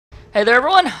Hey there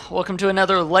everyone, welcome to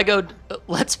another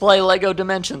Let's Play Lego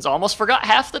Dimensions. Almost forgot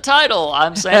half the title.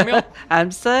 I'm Samuel.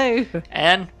 I'm Sue.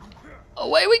 And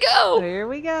away we go! Here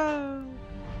we go.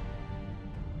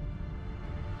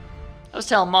 I was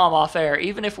telling Mom off air,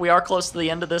 even if we are close to the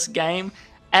end of this game,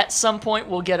 at some point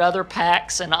we'll get other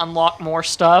packs and unlock more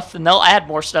stuff, and they'll add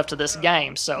more stuff to this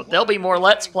game. So there'll be more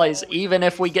Let's Plays even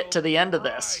if we get to the end of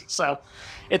this. So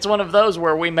it's one of those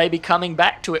where we may be coming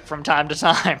back to it from time to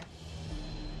time.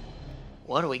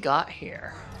 What do we got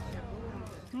here?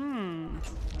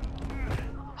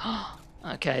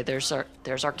 Okay, there's our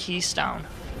keystone.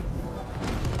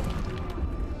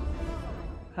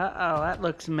 Uh-oh, that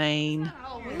looks mean.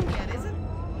 Halloween yet, is it?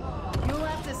 You'll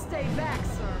have to stay back,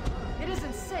 sir. It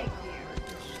isn't safe here.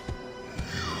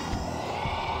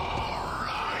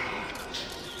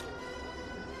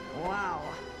 Wow.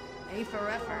 A for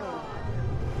effort.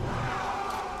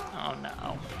 Oh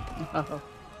no. Oh.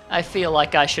 I feel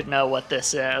like I should know what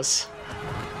this is.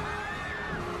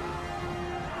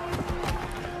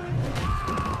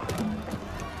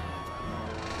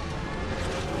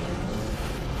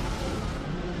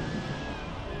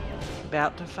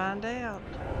 About to find out.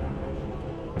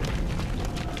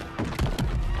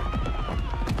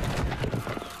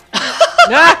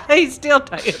 No, he's still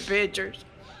taking pictures.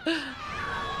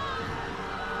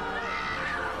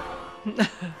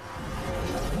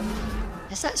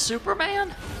 Is that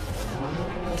Superman?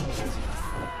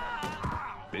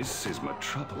 This is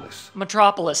Metropolis.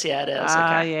 Metropolis, yeah it is.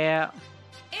 Ah, Okay. yeah.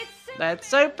 It's That's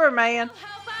Superman.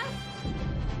 help us.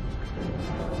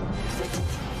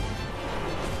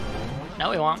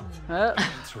 No, he won't. Oh.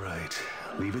 That's right.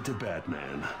 Leave it to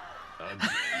Batman.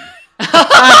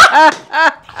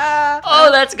 Oh,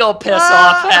 that's gonna piss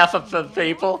off half of the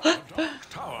people.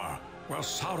 Tower where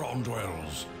Sauron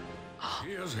dwells.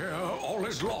 He is here, all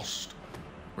is lost.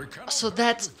 We cannot So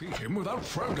that's defeat him without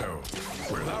Frodo,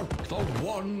 without the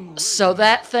one. so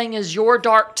that thing is your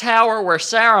dark tower where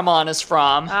Saruman is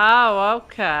from. Oh,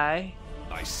 okay.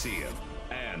 I see him.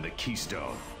 And the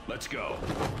keystone. Let's go.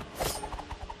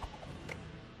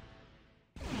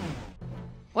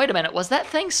 Wait a minute, was that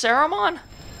thing Saruman?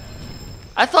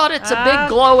 I thought it's a big Ah.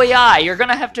 glowy eye. You're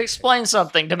gonna have to explain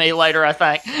something to me later, I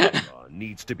think.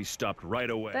 Needs to be stopped right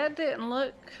away. That didn't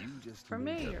look You just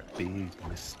familiar. made a big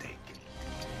mistake.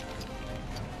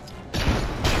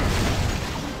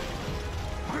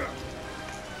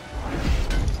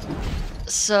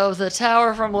 So the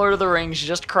tower from Lord of the Rings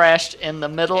just crashed in the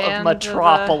middle of Into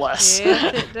Metropolis.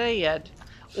 Yes, it did.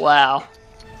 Wow.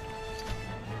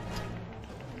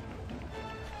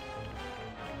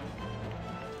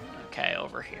 Okay,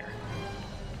 over here.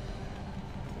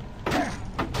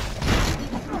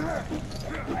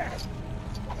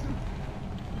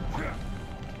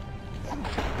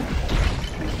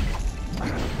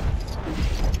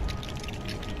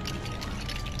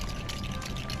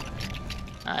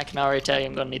 I can already tell you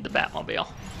I'm going to need the Batmobile.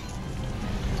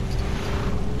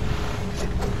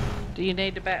 Do you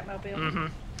need the Batmobile? Mm-hmm.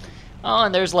 Oh,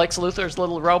 and there's Lex Luthor's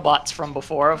little robots from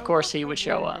before. Of course he would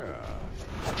show up.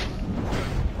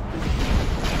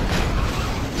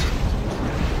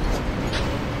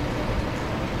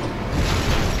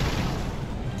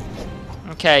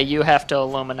 Okay, you have to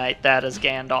illuminate that as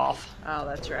Gandalf. Oh,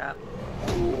 that's right.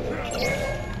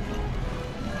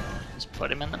 Just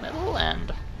put him in the middle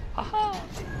and... Haha!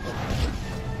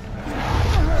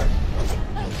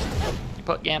 You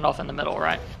put Gandalf in the middle,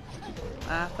 right?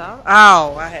 I thought.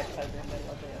 Oh, I had to put it in the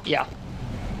middle of it. Yeah.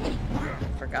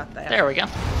 Forgot that. There we go.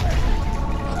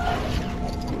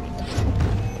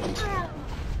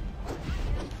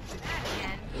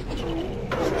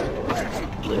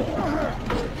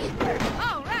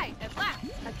 All right, at last,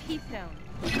 a keystone.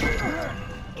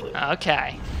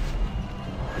 Okay.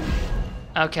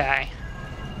 Okay.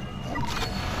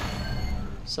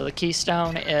 So the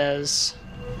keystone is...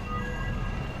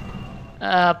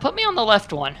 put me on the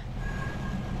left one.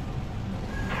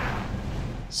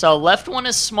 So left one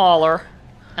is smaller,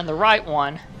 and the right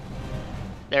one,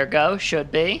 there go,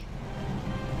 should be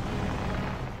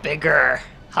bigger.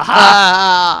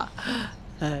 Haha.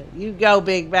 Ah, you go,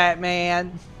 big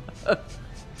Batman.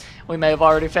 We may have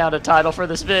already found a title for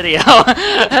this video.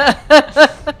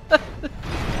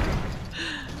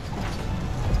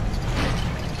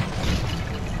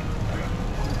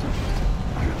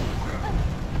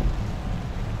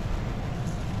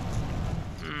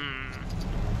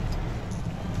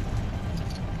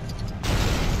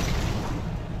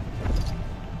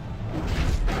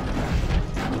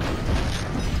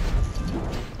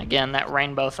 Again, that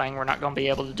rainbow thing we're not going to be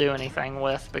able to do anything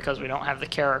with because we don't have the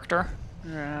character.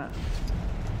 Right.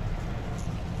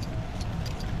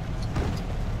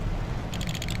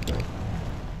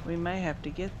 We may have to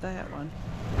get that one.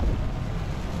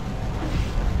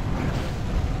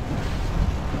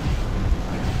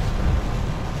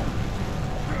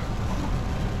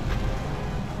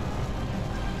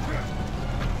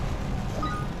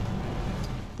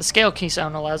 The scale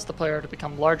keystone allows the player to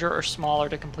become larger or smaller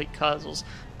to complete puzzles.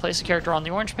 Place a character on the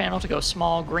orange panel to go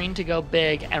small, green to go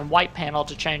big, and white panel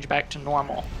to change back to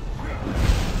normal.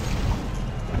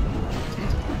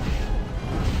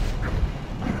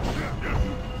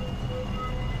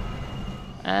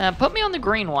 Put me on the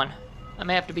green one. I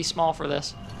may have to be small for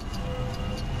this.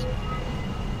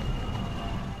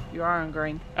 You are on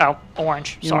green. Oh,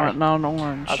 orange. You Sorry. are not on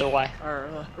orange. Other way.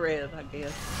 Or red, I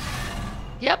guess.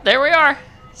 Yep, there we are.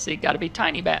 See, got to be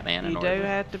tiny Batman in You order. do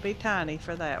have to be tiny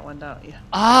for that one, don't you?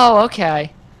 Oh,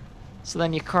 okay. So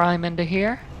then you climb into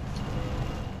here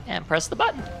and press the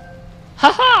button.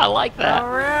 Haha, I like that.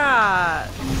 All right.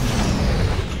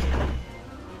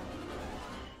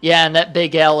 Yeah, and that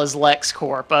big L is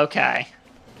LexCorp. Okay.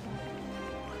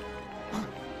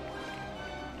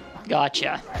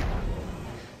 Gotcha.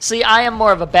 See, I am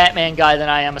more of a Batman guy than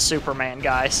I am a Superman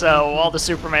guy, so all the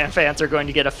Superman fans are going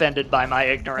to get offended by my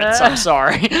ignorance. I'm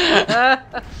sorry.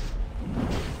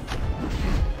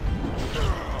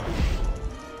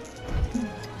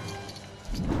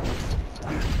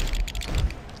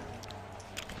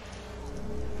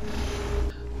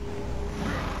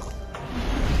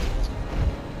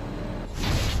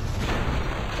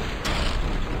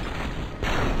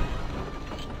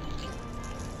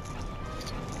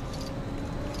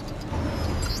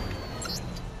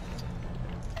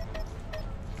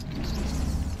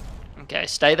 Okay,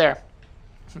 stay there.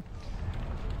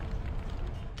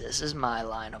 This is my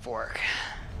line of work.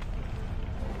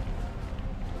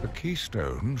 The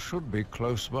keystone should be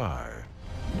close by.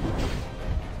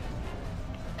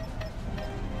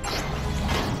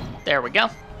 There we go.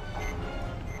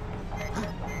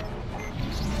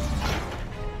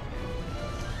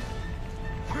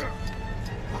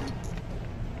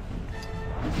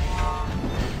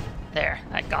 There,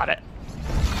 I got it.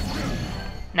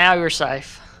 Now you're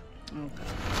safe.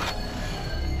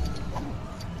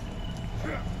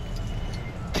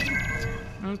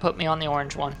 Put me on the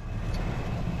orange one.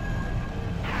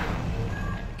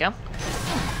 There we go.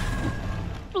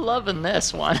 Loving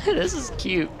this one. This is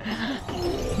cute.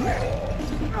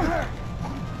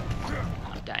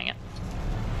 Oh, dang it.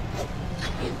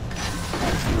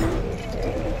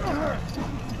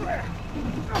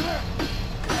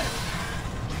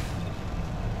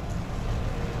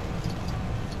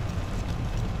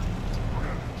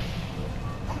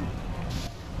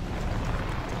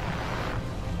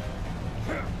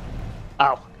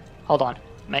 Oh, hold on.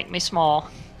 Make me small.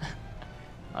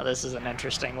 Oh, this is an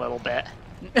interesting little bit.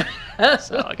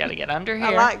 So I gotta get under here.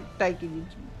 I like taking you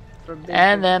from big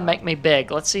And to then small. make me big.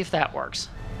 Let's see if that works.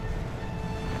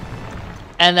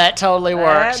 And that totally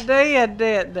worked. That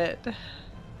did that.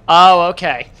 Oh,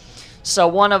 okay. So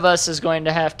one of us is going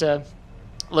to have to...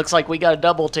 Looks like we got to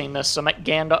double team this, so make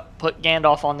put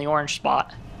Gandalf on the orange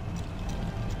spot.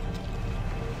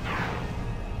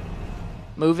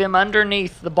 Move him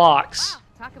underneath the box. Wow,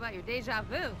 talk about your deja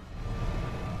vu.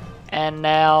 And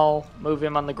now move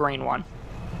him on the green one.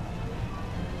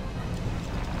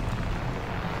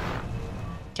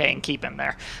 Okay, and keep him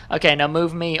there. Okay, now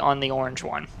move me on the orange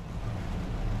one.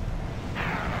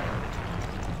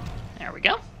 There we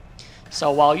go. So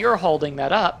while you're holding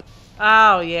that up,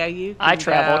 Oh yeah, you. Can I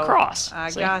travel go. across. I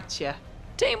See? gotcha.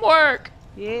 Teamwork!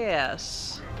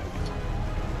 Yes.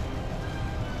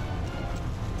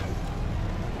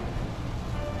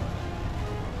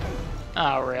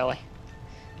 Oh, really?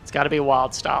 It's got to be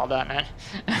wild style, doesn't it?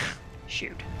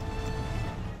 Shoot.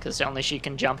 Because only she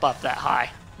can jump up that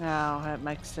high. Oh, that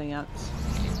makes sense.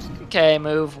 Okay,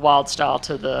 move wild style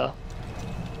to the...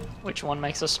 Which one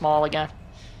makes us small again?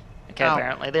 Okay, Oh,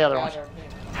 apparently the other one. got her.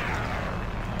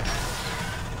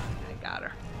 I got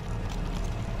her.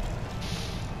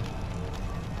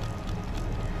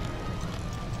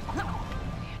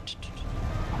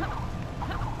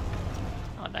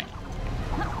 Oh, dang.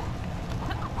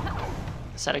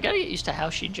 Said I gotta get used to how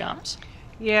she jumps.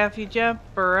 Yeah, if you jump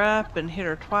her up and hit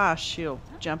her twice, she'll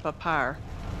jump up higher.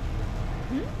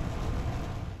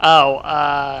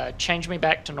 Oh, change me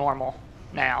back to normal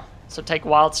now. So take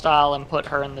wild style and put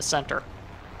her in the center.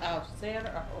 Oh,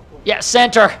 center. Yeah,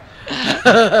 center!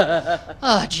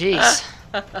 Oh, jeez.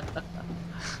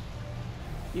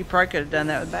 You probably could have done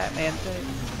that with Batman too.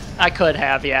 I could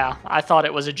have, yeah. I thought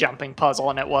it was a jumping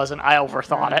puzzle and it wasn't. I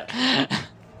overthought it.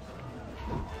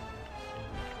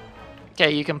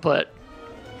 Okay, you can put...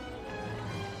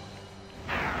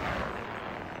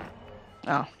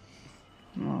 Oh.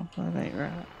 Oh, that ain't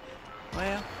right.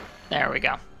 Well, There we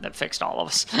go. That fixed all of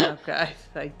us. okay.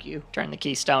 Thank you. Turn the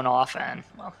keystone off and,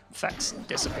 well, effects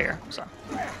disappear. So.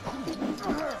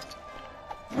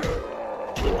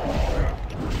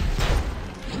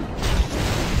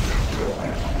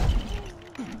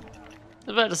 I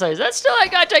was about to say, is that still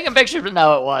that guy taking pictures? But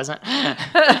no, it wasn't.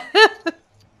 Thought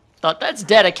that's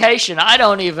dedication. I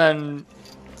don't even...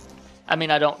 I mean,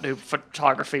 I don't do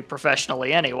photography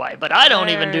professionally anyway, but I don't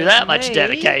even do that much me.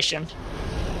 dedication.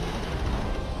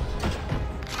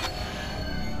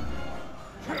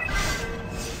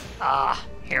 Ah,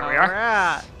 here we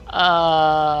are.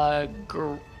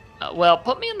 Alright. Well,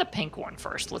 put me in the pink one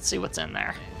first. Let's see what's in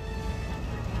there.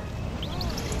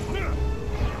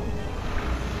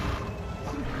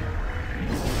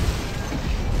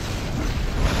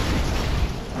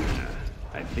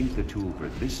 I think the tool for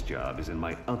this job is in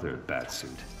my other bat suit.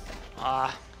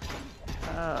 Ah,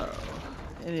 Oh.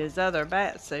 In his other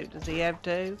bat suit, does he have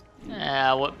two?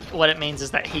 what it means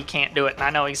is that he can't do it, and I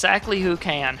know exactly who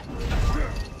can.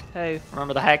 Who?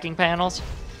 Remember the hacking panels?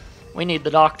 We need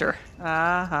the doctor.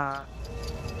 Uh-huh.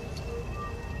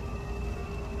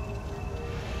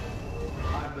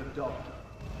 I'm the doctor.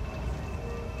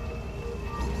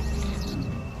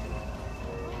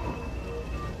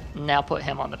 Now put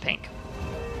him on the pink.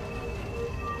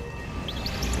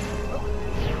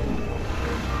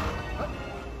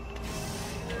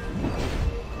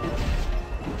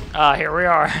 Ah, here we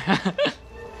are.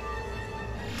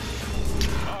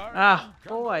 Ah,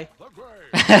 boy.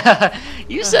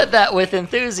 You said that with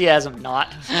enthusiasm, not.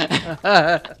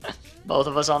 Both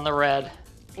of us on the red.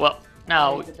 Well,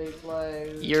 no,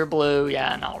 you're blue,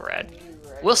 yeah, and I'll red.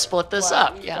 We'll split this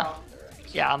up, yeah.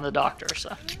 Yeah, I'm the doctor,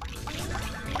 so.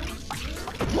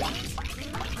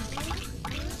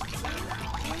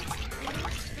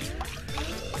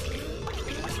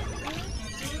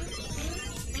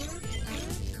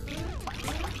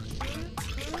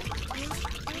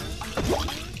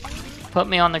 Put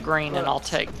me on the green and I'll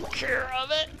take care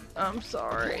of it. I'm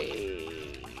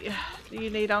sorry. Do you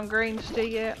need on green still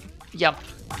yet? Yep.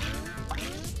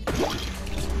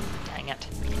 Dang it.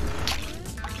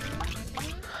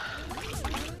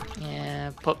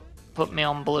 Yeah, put me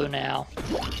on blue now.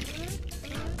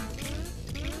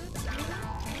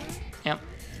 Yep.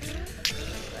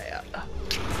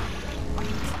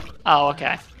 Oh,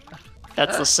 okay.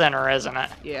 That's the center, isn't it?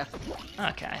 Yeah.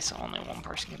 Okay, so only one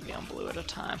person can be on blue at a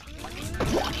time.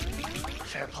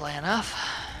 Fair play enough.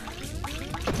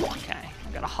 Okay,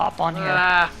 I'm gonna hop on here.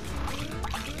 Ah.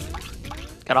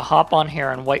 Gotta hop on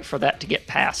here and wait for that to get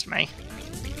past me.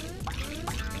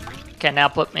 Okay, now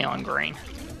put me on green.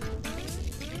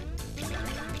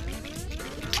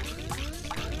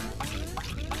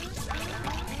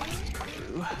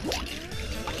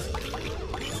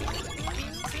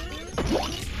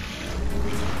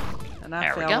 And I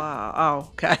There we fell go. off. Oh,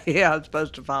 okay. Yeah, I was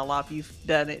supposed to fall off. You've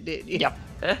done it, didn't you? Yep.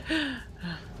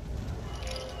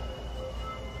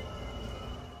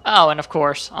 Oh, and of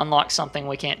course, unlock something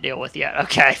we can't deal with yet.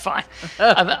 Okay, fine.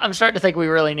 I'm starting to think we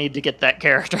really need to get that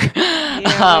character.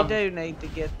 Yeah, we do need to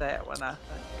get that one, I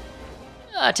think.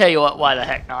 I tell you what, why the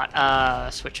heck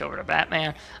not? Switch over to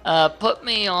Batman. Put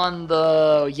me on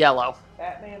the yellow.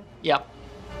 Batman? Yep.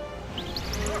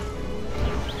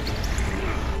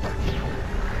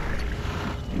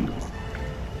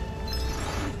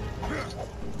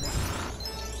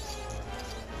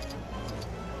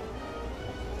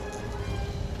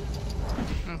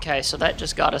 Okay, so that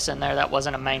just got us in there. That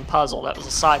wasn't a main puzzle. That was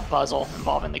a side puzzle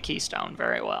involving the keystone.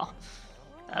 Very well.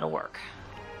 That'll work.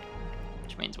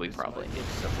 Which means we probably... It's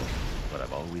simple, but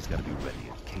I've always got to be ready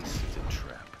in case it's a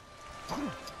trap.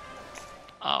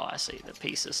 Oh, I see the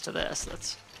pieces to this.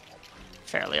 That's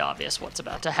fairly obvious what's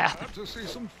about to happen. Have to see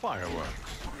some fireworks.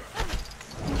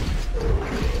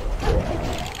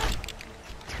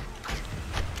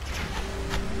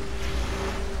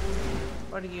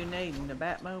 What are you needing? The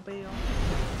Batmobile?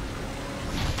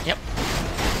 Yep.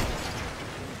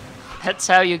 That's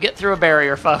how you get through a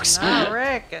barrier, folks. I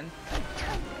reckon.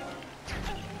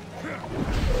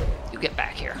 You get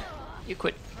back here. You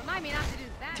quit Remind me not to do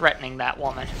that. threatening that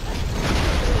woman.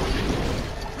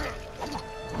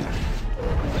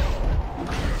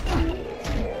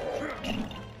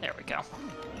 There we go.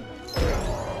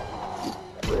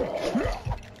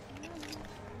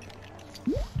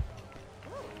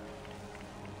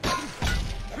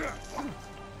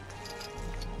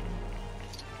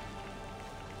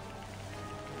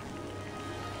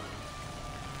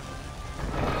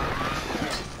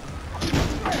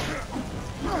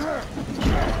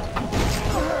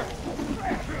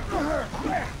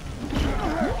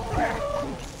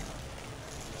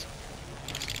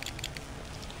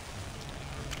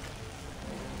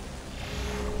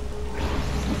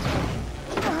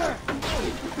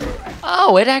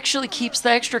 Oh, it actually keeps the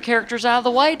extra characters out of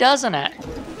the way, doesn't it?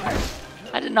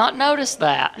 I did not notice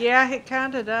that. Yeah, it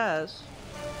kind of does.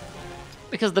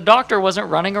 Because the doctor wasn't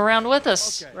running around with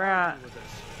us. Right.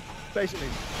 Basically,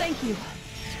 Thank you.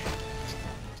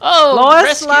 Oh, Lois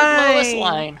rescued Lane. Lois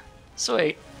Lane.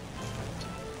 Sweet.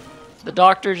 The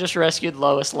doctor just rescued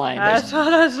Lois Lane. That's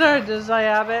what I started to say.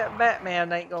 I bet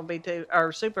Batman ain't gonna be too,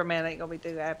 or Superman ain't gonna be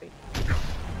too happy.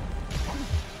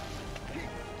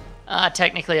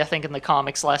 Technically, I think in the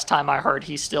comics, last time I heard,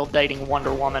 he's still dating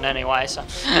Wonder Woman anyway, so...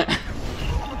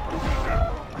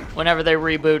 Whenever they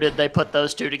rebooted, they put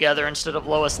those two together instead of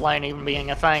Lois Lane even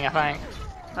being a thing, I think.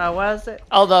 Oh, was it?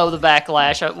 Although the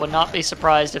backlash, I would not be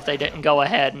surprised if they didn't go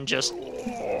ahead and just...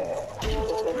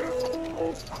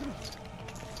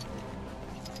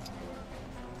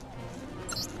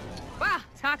 Wow,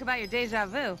 talk about your deja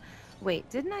vu. Wait,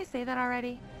 didn't I say that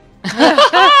already?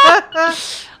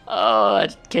 Oh, I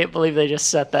can't believe they just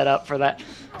set that up for that.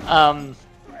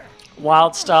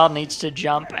 Wildstyle needs to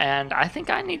jump, and I think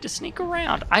I need to sneak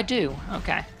around. I do.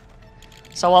 Okay.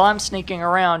 So while I'm sneaking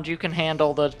around, you can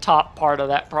handle the top part of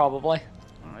that, probably.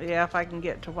 Yeah, if I can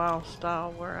get to Wild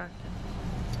Style where I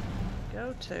can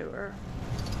go to her.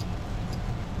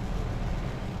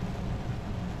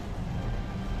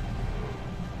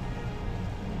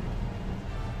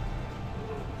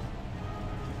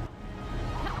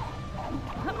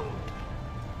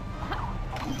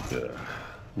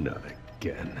 not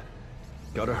again.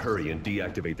 Gotta hurry and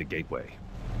deactivate the gateway.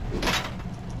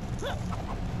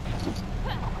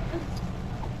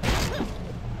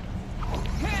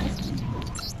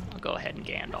 I'll go ahead and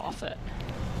Gandalf it.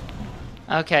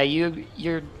 Okay,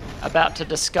 you're about to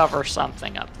discover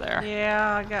something up there.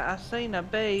 Yeah, I seen a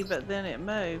bee, but then it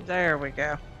moved. There we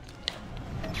go.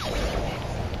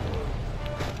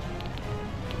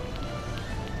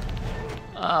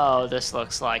 Oh, this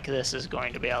looks like this is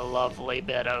going to be a lovely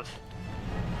bit of...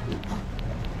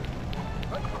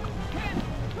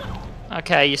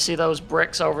 Okay, you see those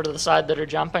bricks over to the side that are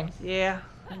jumping? Yeah,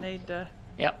 I need to...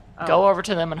 Yep. Oh. Go over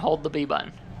to them and hold the B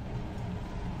button.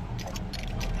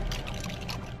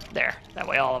 There. That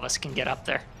way all of us can get up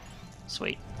there.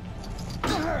 Sweet.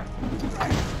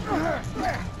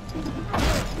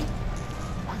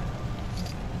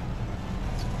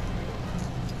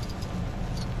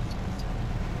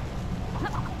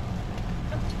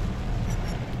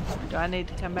 Do I need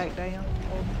to come back down?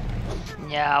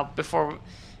 Yeah, before...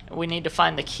 We need to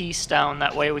find the keystone,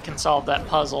 that way we can solve that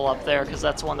puzzle up there, because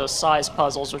that's one of those size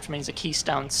puzzles, which means a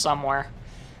keystone's somewhere.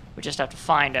 We just have to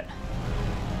find it.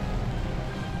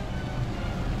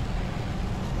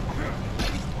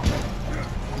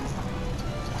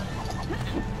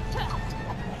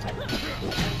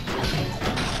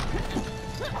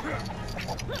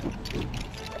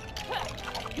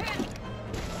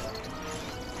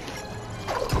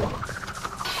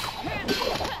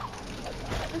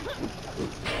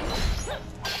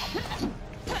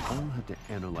 I'll have to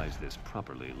analyze this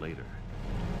properly later.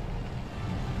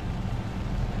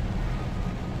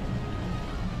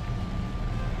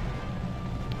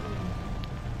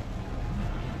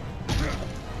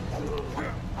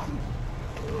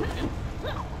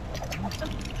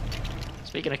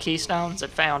 Speaking of keystones, it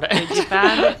found it. Did you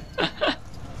find it?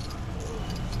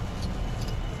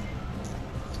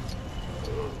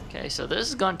 Okay, so this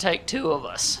is going to take two of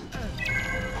us.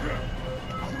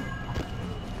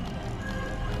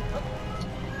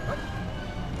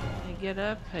 Let me get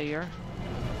up here.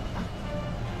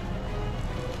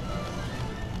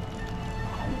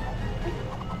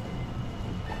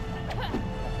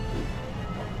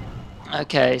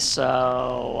 Okay,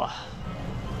 so...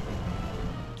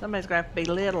 Somebody's gonna have to be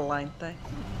little, ain't they?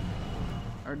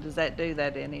 Or does that do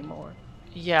that anymore?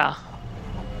 Yeah.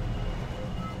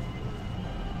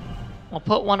 We'll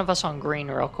put one of us on green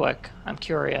real quick. I'm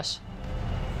curious.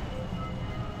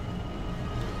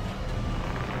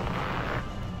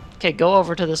 Okay, go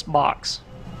over to this box.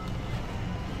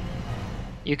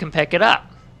 You can pick it up.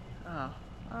 Oh.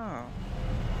 Oh.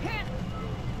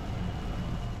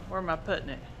 Where am I putting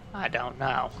it? I don't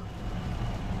know.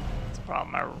 It's a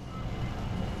problem. I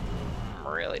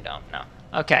really don't know.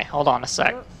 Okay, hold on a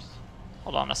sec. Whoops.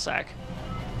 Hold on a sec.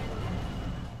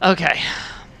 Okay.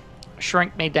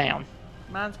 Shrink me down.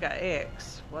 Mine's got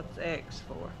X. What's X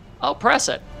for? Oh, press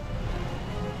it.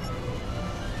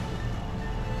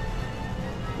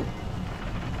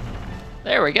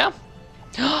 There we go.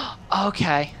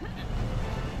 Okay.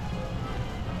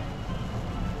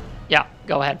 Yeah,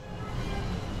 go ahead.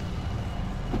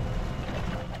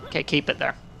 Okay, keep it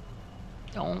there.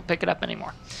 Don't pick it up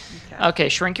anymore. Okay. Okay,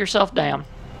 shrink yourself down.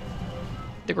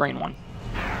 The green one.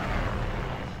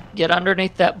 Get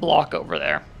underneath that block over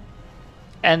there.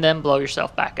 And then blow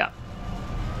yourself back up.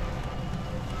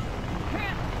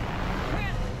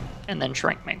 And then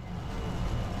shrink me.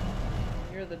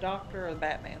 You're the Doctor or the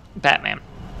Batman? Batman.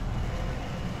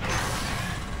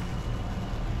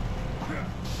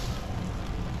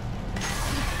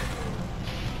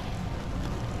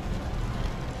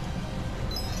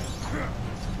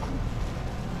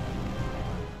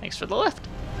 Thanks for the lift.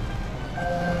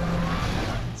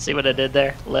 See what I did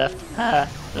there? Lift.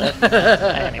 Lift.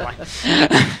 Anyway.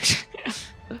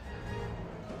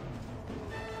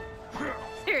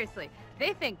 Seriously,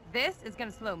 they think this is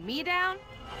gonna slow me down?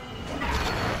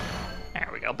 There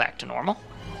we go, back to normal.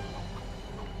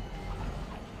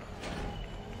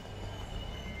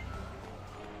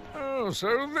 Oh,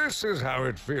 so this is how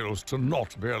it feels to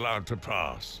not be allowed to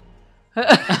pass.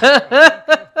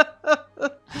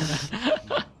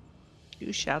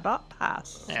 You shall not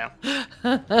pass. Yeah.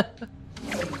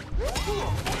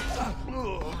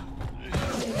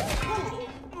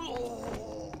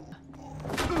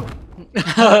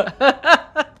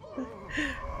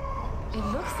 It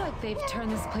looks like they've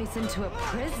turned this place into a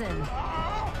prison.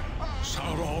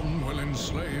 Sauron will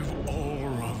enslave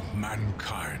all of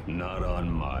mankind. Not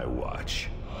on my watch.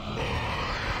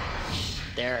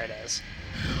 There it is.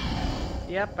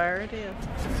 Yep, there it is.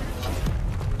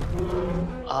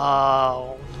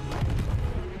 Oh.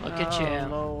 Look at Oh, you.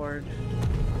 Lord.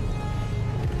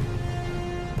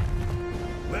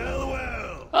 Well,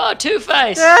 well, Oh,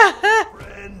 Two-Face!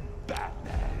 friend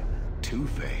Batman.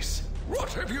 Two-Face.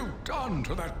 What have you done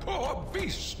to that poor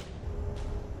beast?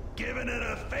 Giving it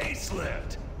a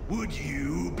facelift. Would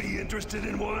you be interested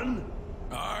in one?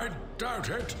 I doubt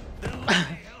it. Then let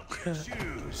me help you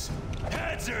choose.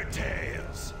 Heads or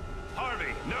tails?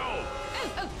 Harvey, no!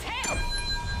 Oh, tail!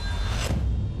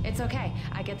 It's okay.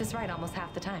 I get this right almost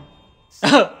half the time.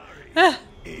 Sorry,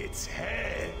 it's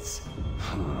heads.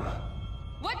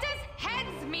 What does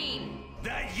heads mean?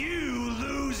 That you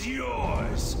lose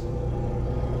yours.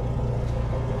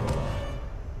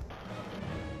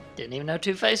 Didn't even know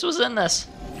Two-Face was in this.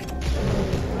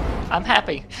 I'm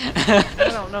happy. I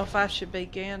don't know if I should be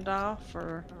Gandalf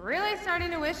or... Really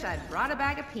starting to wish I'd brought a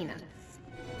bag of peanuts.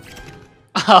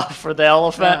 Oh, for the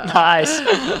elephant? Nice.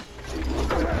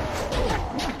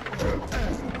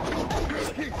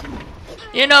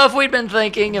 You know, if we'd been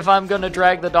thinking if I'm going to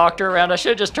drag the Doctor around, I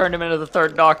should have just turned him into the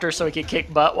third Doctor so he could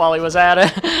kick butt while he was at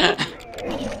it.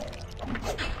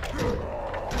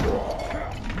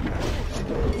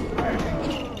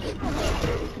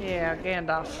 Yeah,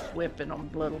 Gandalf's whipping them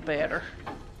a little better.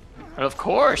 Of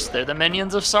course, they're the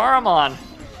minions of Saruman.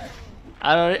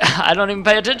 I don't even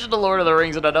pay attention to Lord of the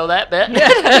Rings, and I know that bit.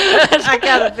 I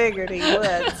kind of figured he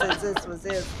would, since this was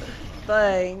his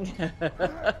thing.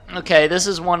 Okay, this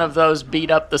is one of those beat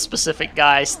up the specific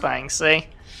guys things, see?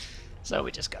 So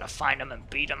we just gotta find them and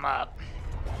beat them up.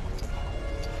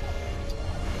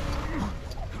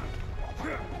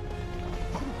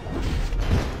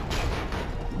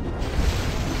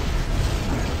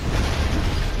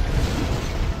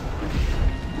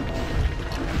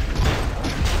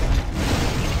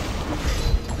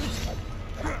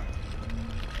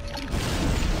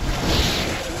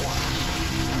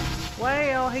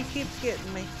 Well, he keeps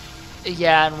getting me.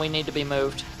 Yeah, and we need to be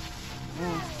moved.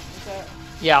 Is that...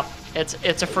 Yeah,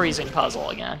 it's a freezing puzzle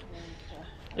again.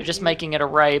 They're just making it a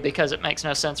ray because it makes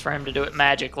no sense for him to do it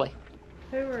magically.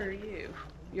 Who are you?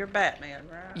 You're Batman,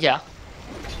 right? Yeah.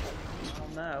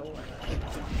 Oh, no.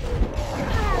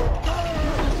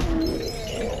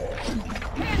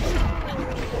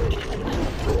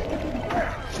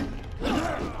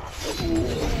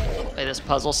 Hey, this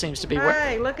puzzle seems to be...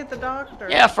 Hey, look at the Doctor.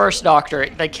 Yeah, first Doctor.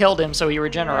 They killed him, so he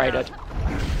regenerated.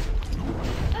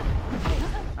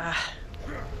 Ah,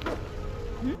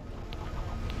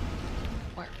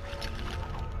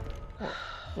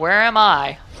 Where am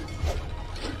I?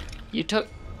 You took...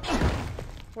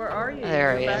 where are you?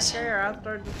 There he You're back is. there. I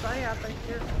started to say, I think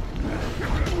you're...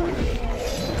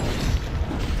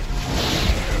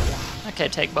 Okay,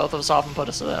 take both of us off and put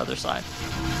us to the other side.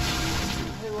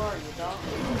 Who are you, Doctor?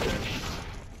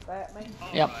 Batman?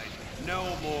 Yep. Right, no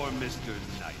more Mr.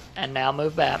 Knight. And now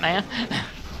move Batman.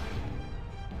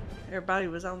 Everybody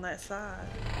was on that side.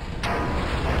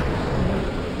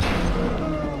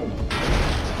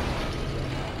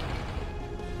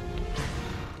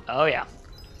 Oh yeah.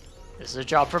 This is a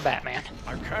job for Batman.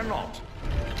 I cannot.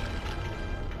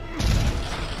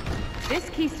 This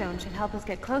keystone should help us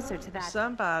get closer to that.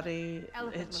 Somebody,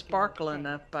 Elephant it's looking sparkling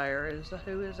thing. up there.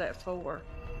 Who is that for?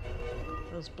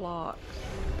 Those blocks.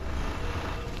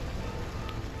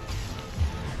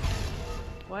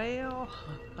 Well,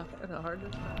 I've had a hard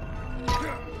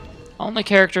time. Only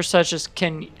characters such as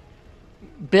can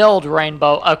build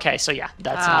rainbow. Okay, so yeah,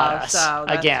 that's not us. So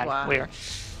that's Again, why.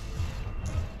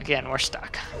 we're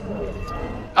stuck.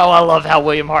 Oh, I love how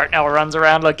William Hart now runs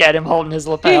around. Look at him holding his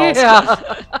lapels.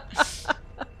 Yeah.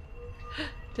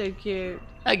 Too cute.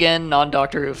 Again,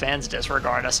 non-Doctor Who fans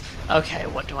disregard us. Okay,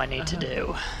 what do I need to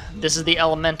do? This is the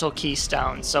elemental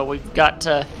keystone, so we've got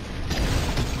to...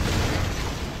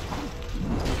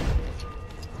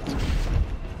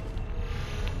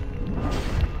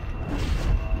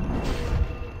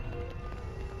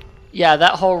 Yeah,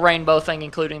 that whole rainbow thing,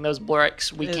 including those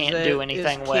bricks, we can't do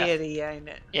anything with. Kitty, ain't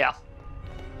it? Yeah.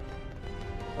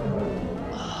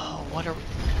 Oh, what are...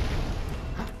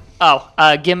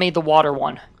 Oh, give me the water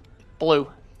one.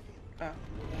 Blue. Oh.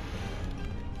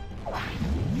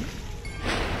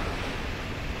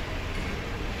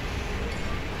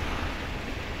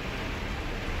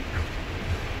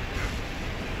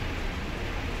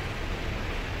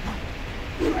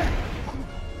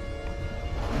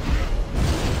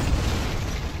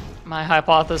 My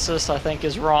hypothesis, I think,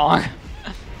 is wrong.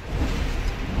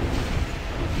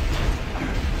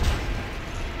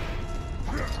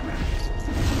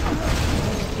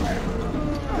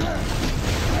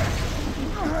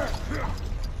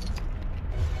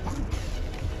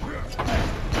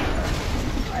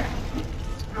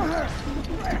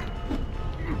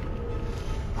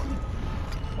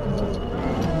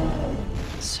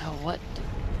 So what?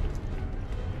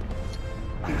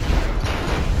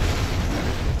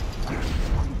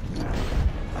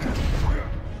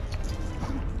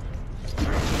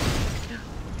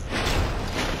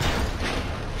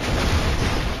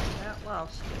 That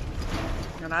lost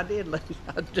it. And I did lose.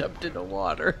 I jumped in the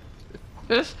water.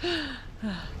 Well,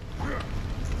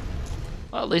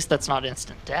 at least that's not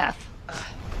instant death.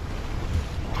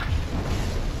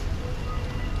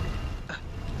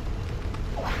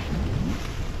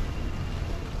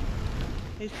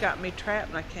 He's got me trapped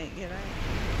and I can't get out.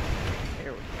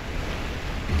 There we go.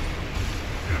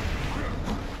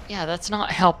 Yeah, that's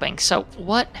not helping. So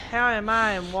what? How am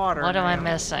I in water What am I now?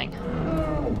 missing?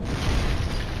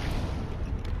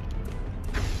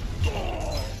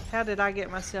 How did I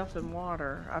get myself in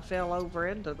water? I fell over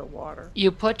into the water. You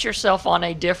put yourself on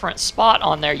a different spot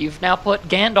on there. You've now put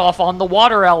Gandalf on the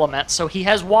water element, so he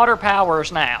has water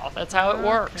powers now. That's how it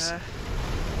works. Okay.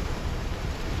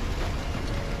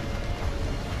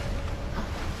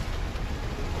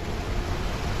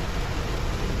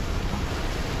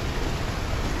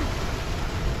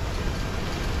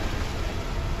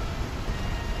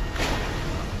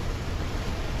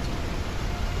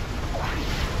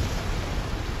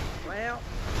 Well,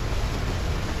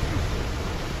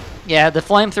 Yeah, the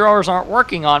flamethrowers aren't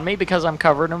working on me because I'm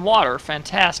covered in water.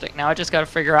 Fantastic. Now I just got to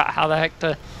figure out how the heck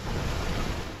to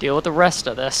deal with the rest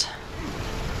of this.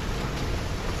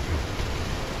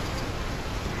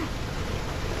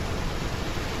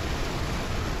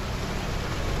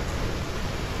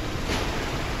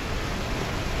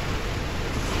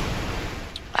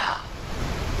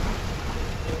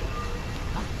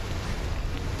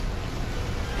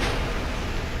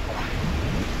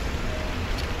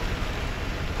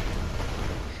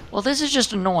 Well, this is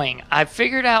just annoying. I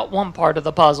figured out one part of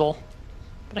the puzzle,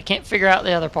 but I can't figure out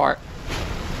the other part.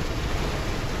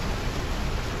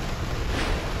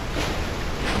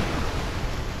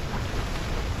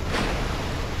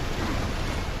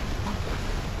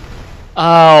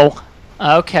 Oh,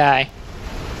 okay.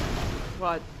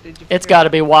 what did you? It's got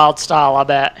to be wild style, I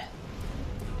bet.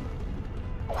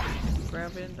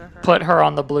 grab into her. Put her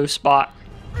on the blue spot.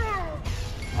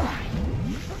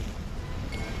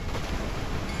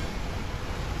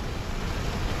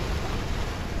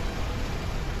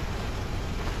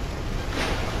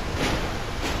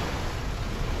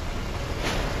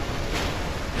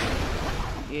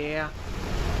 Yeah.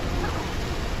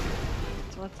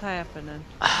 That's what's happening.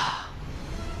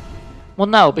 Well,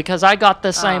 no, because I got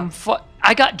the same.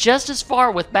 I got just as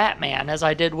far with Batman as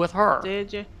I did with her.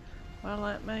 Did you? Well,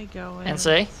 let me go in And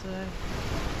see?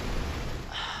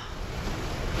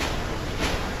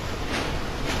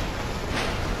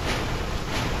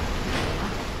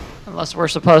 Unless we're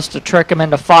supposed to trick him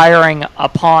into firing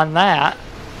upon that.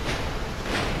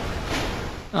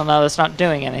 Oh no, that's not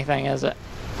doing anything, is it?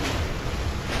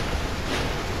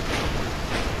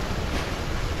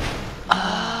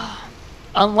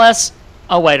 Unless...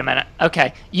 Oh, wait a minute.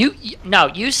 Okay. No,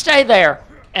 you stay there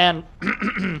and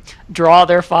draw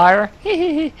their fire.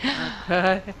 Okay.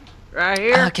 Right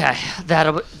here? Okay,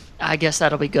 I guess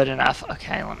that'll be good enough.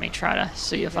 Okay, let me try to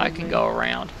see if I can go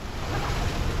around.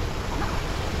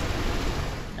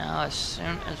 Now, as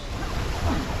soon as...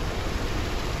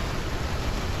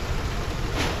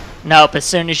 Nope, as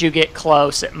soon as you get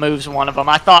close, it moves one of them.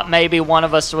 I thought maybe one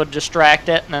of us would distract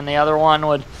it, and then the other one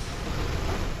would...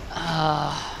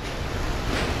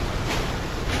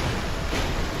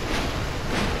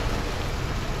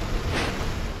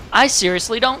 I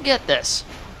seriously don't get this.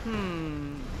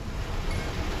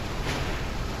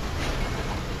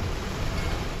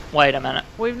 Wait a minute.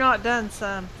 We've not done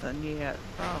something yet,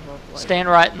 probably. Stand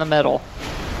right in the middle.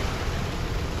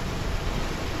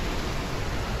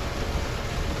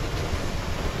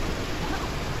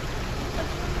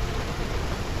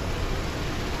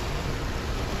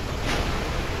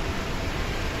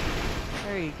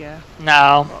 There you go.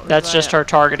 No, was that's just that? her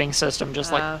targeting system,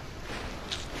 just like...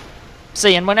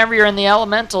 See, and whenever you're in the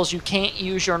elementals, you can't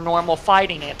use your normal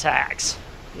fighting attacks.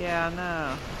 Yeah, I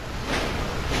know.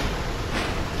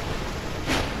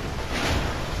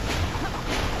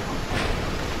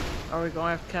 Are we going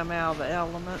to have to come out of the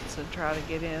elements and try to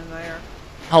get in there?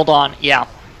 Hold on, yeah.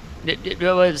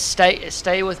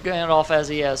 Stay with Gandalf as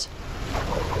he is.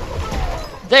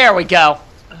 There we go.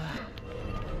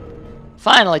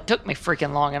 Finally, took me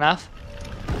freaking long enough.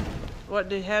 How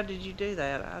did you do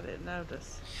that? I didn't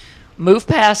notice. Move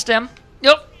past him.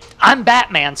 Yep. I'm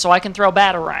Batman, so I can throw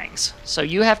batarangs. So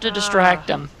you have to distract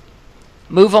them.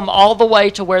 Move them all the way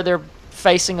to where they're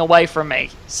facing away from me.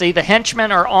 See, the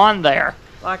henchmen are on there.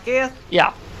 Like this?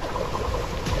 Yeah.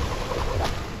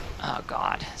 Oh,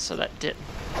 God. So that didn't.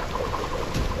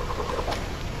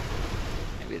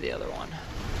 Maybe the other one.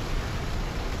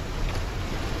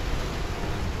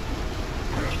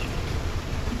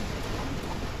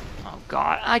 Oh,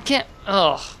 God. I can't...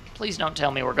 Ugh. Please don't tell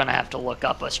me we're going to have to look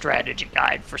up a strategy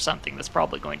guide for something that's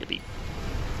probably going to be...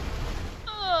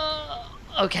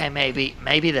 okay, maybe.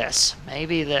 Maybe this.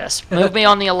 Maybe this. Move me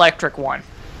on the electric one.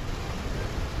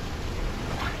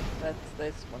 That's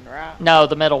this one, right? No,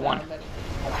 the middle one.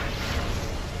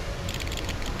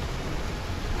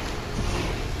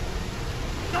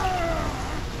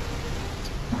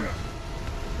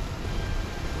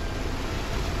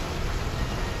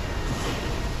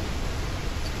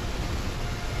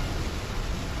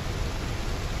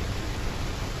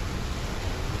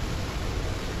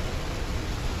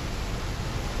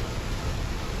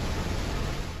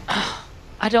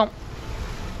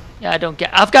 I don't get...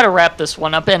 I've got to wrap this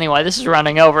one up anyway. This is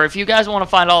running over. If you guys want to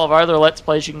find all of our other Let's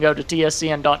Plays, you can go to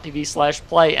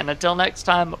tscn.tv/play. And until next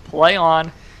time, play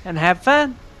on. And have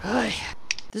fun.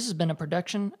 This has been a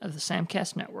production of the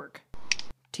Samcast Network.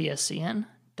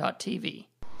 tscn.tv.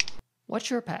 What's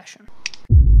your passion?